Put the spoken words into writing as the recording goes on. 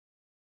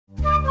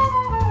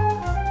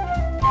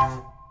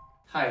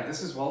Hi,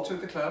 this is Walter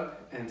at the club,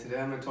 and today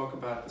I'm going to talk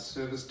about the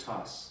service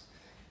toss.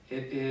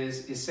 It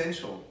is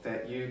essential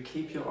that you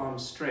keep your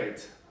arms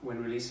straight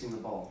when releasing the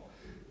ball.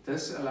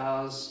 This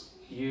allows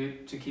you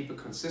to keep a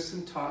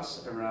consistent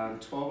toss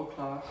around 12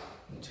 o'clock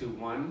to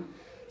 1,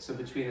 so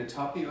between the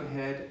top of your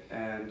head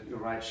and your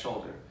right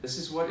shoulder. This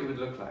is what it would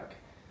look like.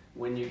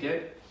 When you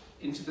get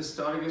into the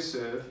start of your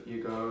serve,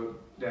 you go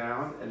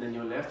down and then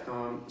your left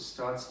arm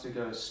starts to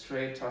go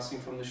straight,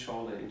 tossing from the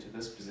shoulder into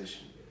this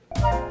position.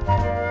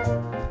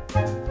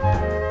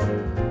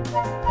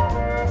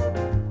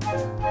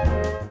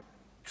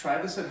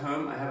 Try this at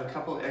home. I have a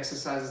couple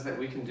exercises that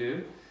we can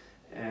do,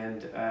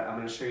 and I'm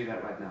going to show you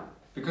that right now.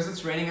 Because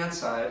it's raining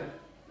outside,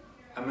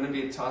 I'm going to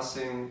be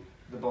tossing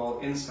the ball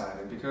inside,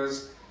 and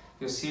because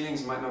your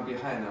ceilings might not be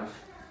high enough,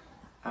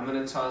 I'm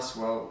going to toss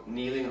while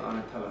kneeling on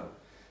a pillow.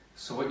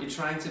 So what you're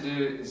trying to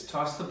do is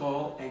toss the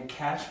ball and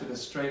catch with a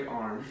straight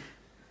arm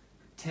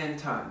 10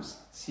 times.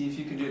 See if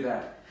you can do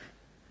that,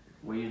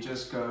 where you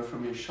just go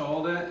from your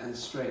shoulder and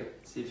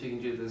straight. See if you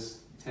can do this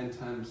 10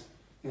 times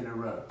in a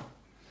row.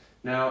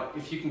 Now,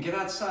 if you can get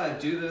outside,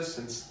 do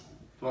this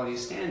while you're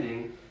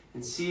standing,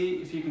 and see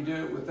if you can do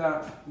it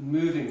without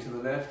moving to the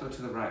left or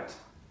to the right.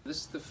 This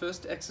is the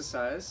first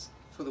exercise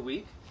for the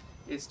week.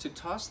 It's to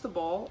toss the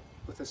ball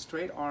with a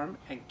straight arm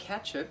and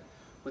catch it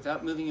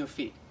without moving your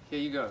feet. Here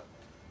you go.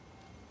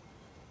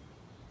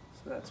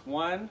 So that's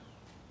 1,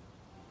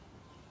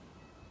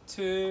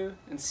 2,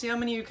 and see how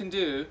many you can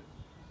do,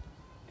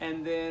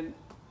 and then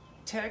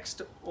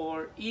text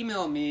or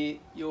email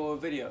me your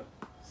video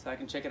so I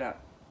can check it out.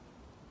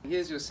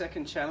 Here's your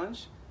second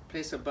challenge.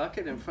 Place a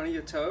bucket in front of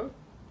your toe,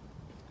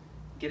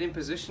 get in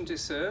position to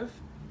serve,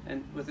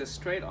 and with a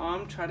straight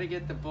arm try to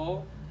get the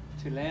ball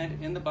to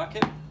land in the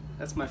bucket.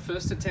 That's my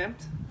first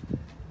attempt.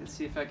 Let's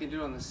see if I can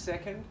do it on the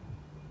second.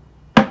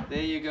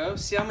 There you go.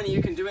 See how many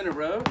you can do in a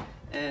row,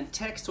 and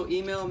text or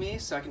email me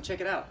so I can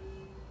check it out.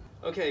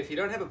 Okay, if you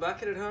don't have a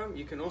bucket at home,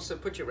 you can also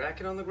put your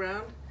racket on the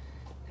ground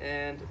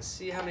and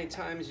see how many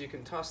times you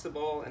can toss the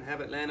ball and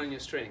have it land on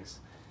your strings.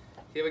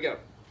 Here we go.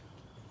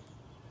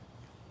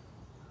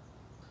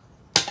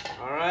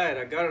 Alright,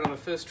 I got it on the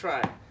first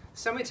try.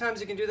 So many times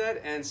you can do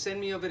that, and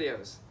send me your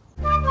videos.